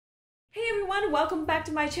everyone, welcome back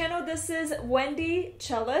to my channel. This is Wendy,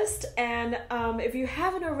 Cellist, and if you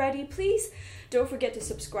haven't already, please don't forget to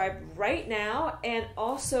subscribe right now and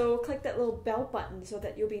also click that little bell button so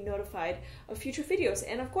that you'll be notified of future videos.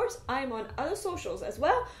 And of course, I'm on other socials as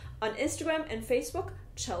well, on Instagram and Facebook,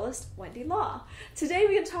 Cellist Wendy Law. Today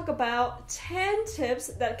we're going to talk about 10 tips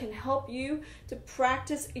that can help you to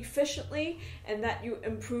practice efficiently and that you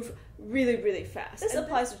improve really fast. This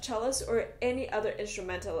applies to cellists or any other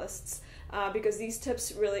instrumentalists because these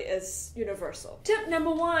tips really is universal. Tip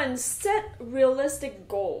number 1, set realistic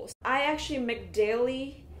goals. I actually make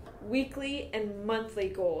daily, weekly, and monthly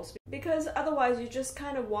goals because otherwise you just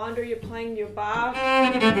kind of wander, you're playing your bar,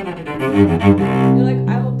 you're like,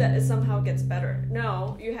 I hope that it somehow gets better.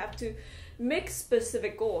 No, you have to make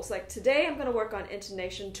specific goals. Like today I'm going to work on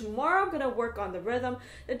intonation, tomorrow I'm going to work on the rhythm,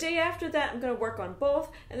 the day after that I'm going to work on both,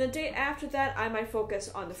 and the day after that I might focus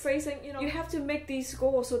on the phrasing. You have to make these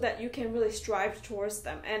goals so that you can really strive towards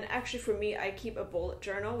them. And actually for me, I keep a bullet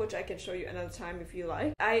journal, which I can show you another time if you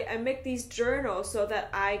like. I make these journals so that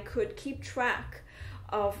I could keep track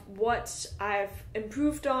of what I've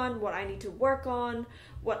improved on, what I need to work on,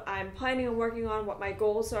 what I'm planning on working on, what my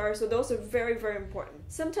goals are. So those are very important.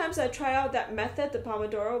 Sometimes I try out that method, the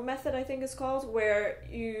Pomodoro method I think it's called, where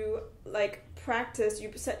you practice,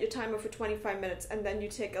 you set your timer for 25 minutes and then you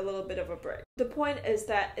take a little bit of a break. The point is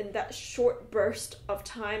that in that short burst of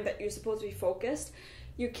time that you're supposed to be focused,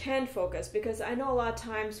 you can focus, because I know a lot of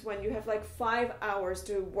times when you have like 5 hours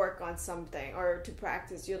to work on something or to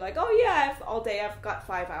practice, you're like, oh yeah, all day I've got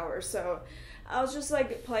 5 hours, so I'll just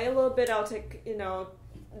like play a little bit, I'll take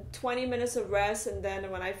 20 minutes of rest, and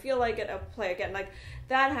then when I feel like it, I'll play again. Like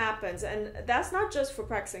that happens, and that's not just for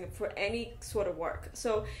practicing, for any sort of work.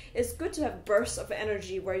 So it's good to have bursts of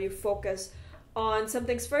energy where you focus on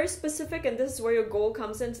something very specific, and this is where your goal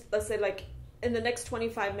comes in. Let's say like in the next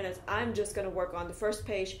 25 minutes, I'm just going to work on the first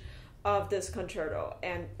page of this concerto,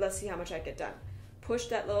 and let's see how much I get done. Push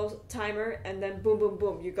that little timer, and then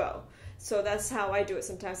boom, you go. So that's how I do it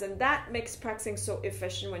sometimes, and that makes practicing so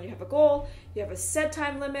efficient. When you have a goal, you have a set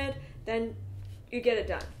time limit, then you get it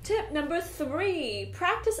done. Tip number 3,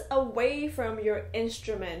 practice away from your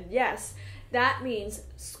instrument. Yes, that means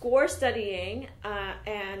score studying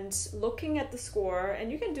and looking at the score,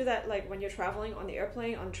 and you can do that like when you're traveling on the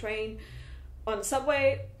airplane, on train, on the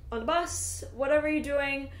subway, on the bus, whatever you're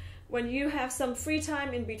doing. When you have some free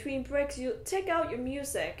time in between breaks, you take out your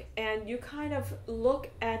music and you kind of look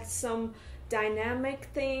at some dynamic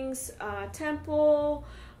things, tempo,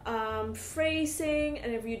 phrasing,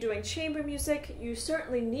 and if you're doing chamber music, you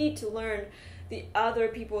certainly need to learn the other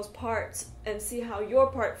people's parts and see how your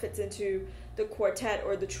part fits into the quartet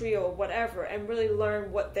or the trio or whatever, and really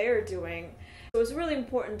learn what they're doing. So it's really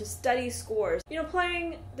important to study scores.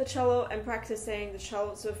 Playing the cello and practicing the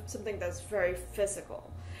cello is something that's very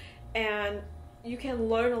physical. And you can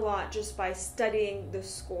learn a lot just by studying the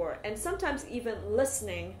score, and sometimes even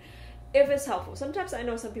listening if it's helpful. Sometimes I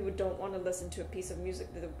know some people don't want to listen to a piece of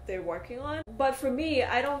music that they're working on, but for me,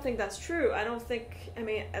 I don't think that's true. At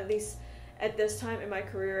least at this time in my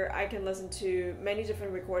career, I can listen to many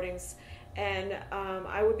different recordings and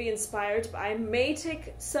I would be inspired. I may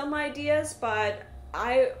take some ideas, but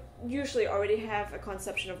I usually already have a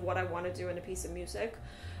conception of what I want to do in a piece of music.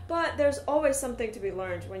 But there's always something to be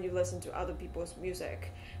learned when you listen to other people's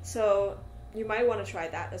music. So you might want to try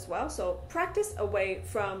that as well. So practice away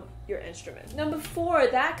from your instrument. Number 4,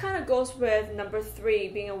 that kind of goes with number 3,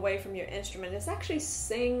 being away from your instrument, is actually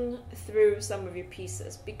sing through some of your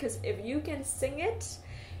pieces. Because if you can sing it,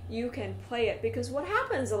 you can play it. Because what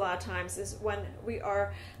happens a lot of times is when we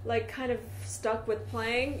are like kind of stuck with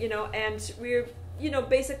playing, and we're,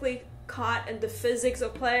 basically caught in the physics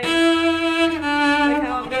of playing, like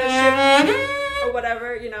how I'm gonna shift or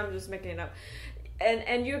whatever, I'm just making it up,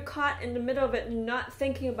 and you're caught in the middle of it, not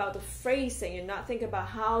thinking about the phrasing, you're not thinking about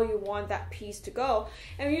how you want that piece to go,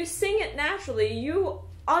 and when you sing it naturally, you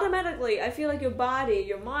automatically, I feel like your body,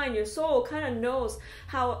 your mind, your soul kind of knows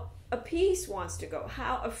how a piece wants to go,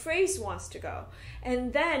 how a phrase wants to go,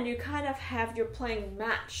 and then you kind of have your playing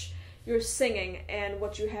match your singing and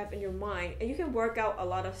what you have in your mind, and you can work out a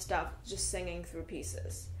lot of stuff just singing through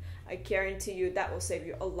pieces. I guarantee you that will save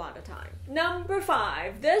you a lot of time. Number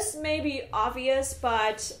 5, this may be obvious,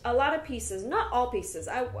 but a lot of pieces, not all pieces,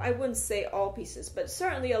 I wouldn't say all pieces, but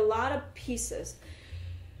certainly a lot of pieces,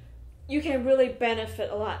 you can really benefit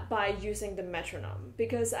a lot by using the metronome.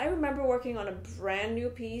 Because I remember working on a brand new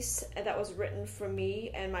piece that was written for me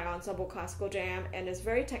and my ensemble classical jam, and it's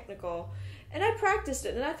very technical. And I practiced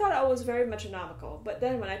it, and I thought I was very metronomical. But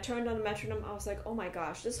then when I turned on the metronome, I was like, oh my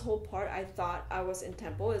gosh, this whole part I thought I was in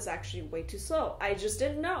tempo is actually way too slow. I just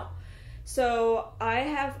didn't know. So I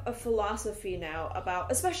have a philosophy now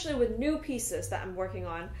about, especially with new pieces that I'm working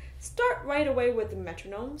on, start right away with the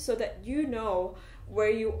metronome so that you know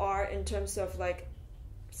where you are in terms of like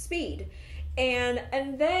speed. And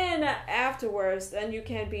then afterwards, then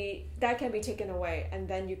that can be taken away, and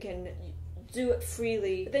then you can do it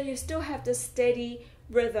freely. But then you still have the steady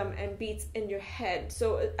rhythm and beats in your head.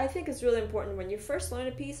 So I think it's really important when you first learn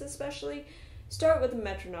a piece, especially, start with the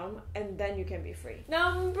metronome, and then you can be free.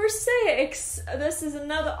 Number 6, this is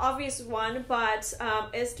another obvious one, but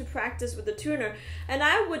is to practice with the tuner. And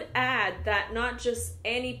I would add that not just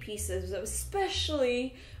any pieces,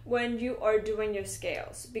 especially when you are doing your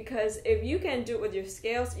scales. Because if you can do it with your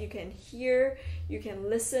scales, you can hear, you can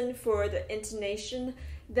listen for the intonation,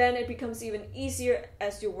 then it becomes even easier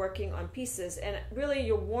as you're working on pieces. And really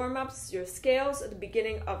your warm-ups, your scales at the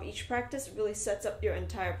beginning of each practice really sets up your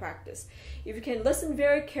entire practice. If you can listen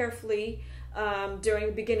very carefully during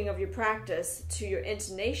the beginning of your practice to your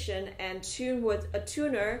intonation and tune with a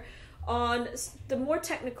tuner on the more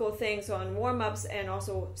technical things, on warm-ups and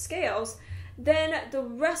also scales, then the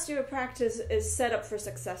rest of your practice is set up for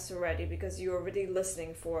success already, because you're already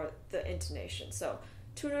listening for the intonation. So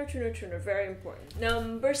tuner, tuner, tuner, very important.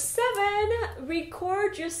 Number 7,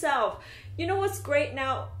 record yourself. You know what's great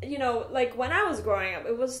now? You know, like when I was growing up,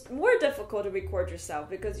 it was more difficult to record yourself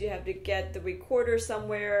because you have to get the recorder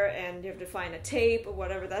somewhere and you have to find a tape or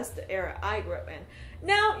whatever. That's the era I grew up in.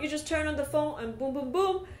 Now you just turn on the phone and boom, boom,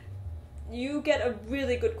 boom, you get a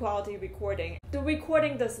really good quality recording. The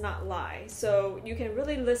recording does not lie, so you can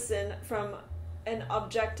really listen from an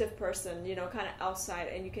objective person, you know, kind of outside,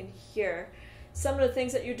 and you can hear some of the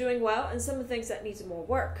things that you're doing well and some of the things that needs more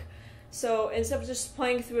work. So instead of just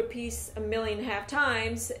playing through a piece 1.5 million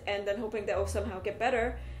times and then hoping that it will somehow get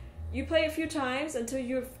better, you play a few times until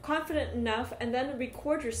you're confident enough, and then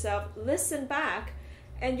record yourself, listen back,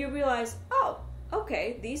 and you realize, oh,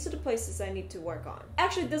 okay, these are the places I need to work on.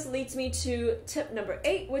 Actually, this leads me to tip number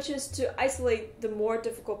 8, which is to isolate the more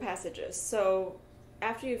difficult passages. So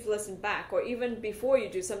after you've listened back, or even before you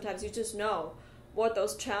do, sometimes you just know what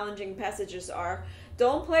those challenging passages are.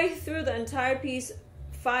 Don't play through the entire piece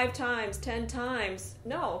 5 times, 10 times.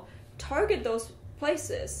 No, target those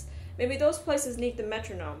places. Maybe those places need the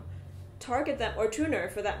metronome. Target them, or tuner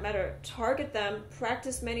for that matter. Target them,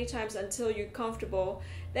 practice many times until you're comfortable.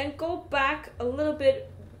 Then go back a little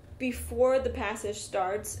bit before the passage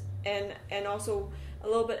starts, and also a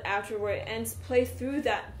little bit after where it ends. Play through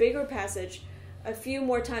that bigger passage a few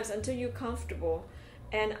more times until you're comfortable.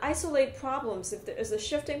 And isolate problems. If there is a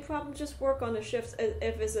shifting problem, just work on the shifts.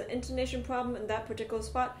 If it's an intonation problem in that particular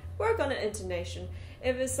spot, work on an intonation.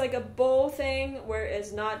 If it's like a bow thing where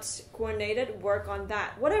it's not coordinated, work on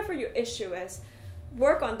that. Whatever your issue is,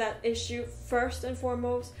 work on that issue first and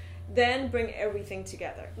foremost, then bring everything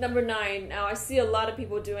together. Number 9, now I see a lot of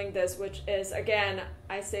people doing this, which is, again,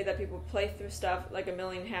 I say that people play through stuff like 1.5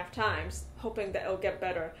 million times, hoping that it'll get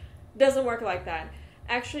better. Doesn't work like that.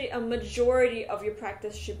 Actually, a majority of your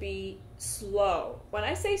practice should be slow. When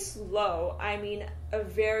I say slow, I mean a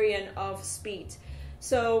variant of speed.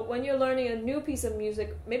 So when you're learning a new piece of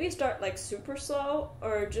music, maybe start like super slow,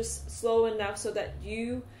 or just slow enough so that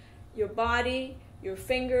your body, your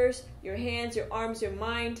fingers, your hands, your arms, your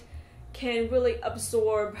mind can really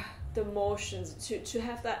absorb the motions, to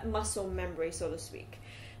have that muscle memory, so to speak.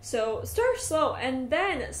 So start slow and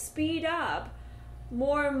then speed up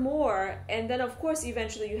more and more, and then of course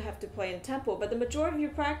eventually you have to play in tempo. But the majority of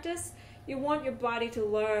your practice, you want your body to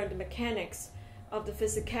learn the mechanics of the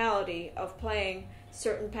physicality of playing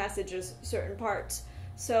certain passages, certain parts.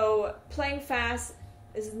 So playing fast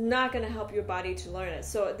is not going to help your body to learn it.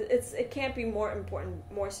 So it can't be more important,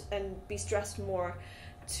 and be stressed more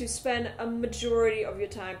to spend a majority of your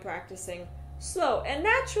time practicing slow. And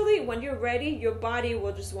naturally, when you're ready, your body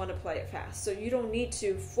will just want to play it fast. So you don't need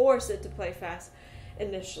to force it to play fast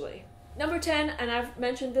initially. Number 10, and I've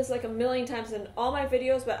mentioned this like 1 million times in all my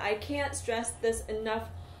videos, but I can't stress this enough.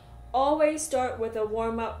 Always start with a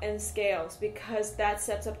warm-up and scales, because that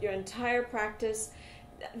sets up your entire practice.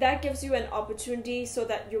 That gives you an opportunity so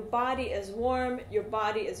that your body is warm, your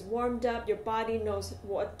body is warmed up, your body knows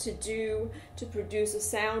what to do to produce the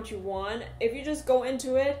sound you want. If you just go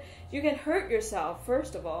into it, you can hurt yourself,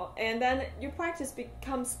 first of all, and then your practice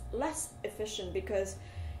becomes less efficient because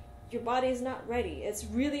your body is not ready. It's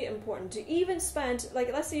really important to even spend,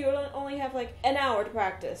 like, let's say you only have like an hour to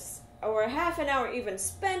practice, or half an hour even.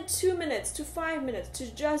 Spend 2 minutes to 5 minutes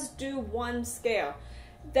to just do one scale.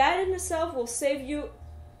 That in itself will save you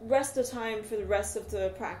rest of time for the rest of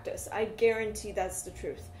the practice. I guarantee that's the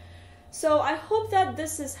truth. So I hope that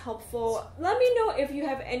this is helpful. Let me know if you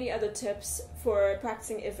have any other tips for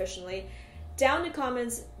practicing efficiently down in the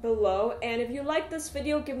comments below. And if you like this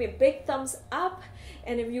video, give me a big thumbs up.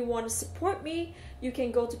 And if you want to support me, you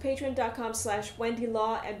can go to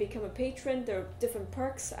patreon.com/WendyLaw and become a patron. There are different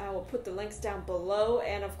perks. I will put the links down below.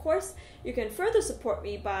 And of course, you can further support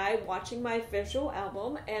me by watching my visual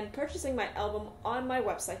album and purchasing my album on my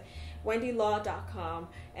website, wendylaw.com,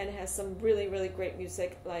 and it has some really, really great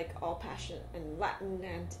music like All Passion and Latin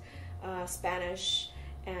and Spanish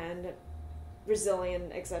and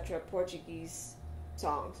Brazilian, etc., Portuguese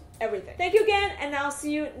songs, everything. Thank you again, and I'll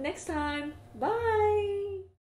see you next time. Bye!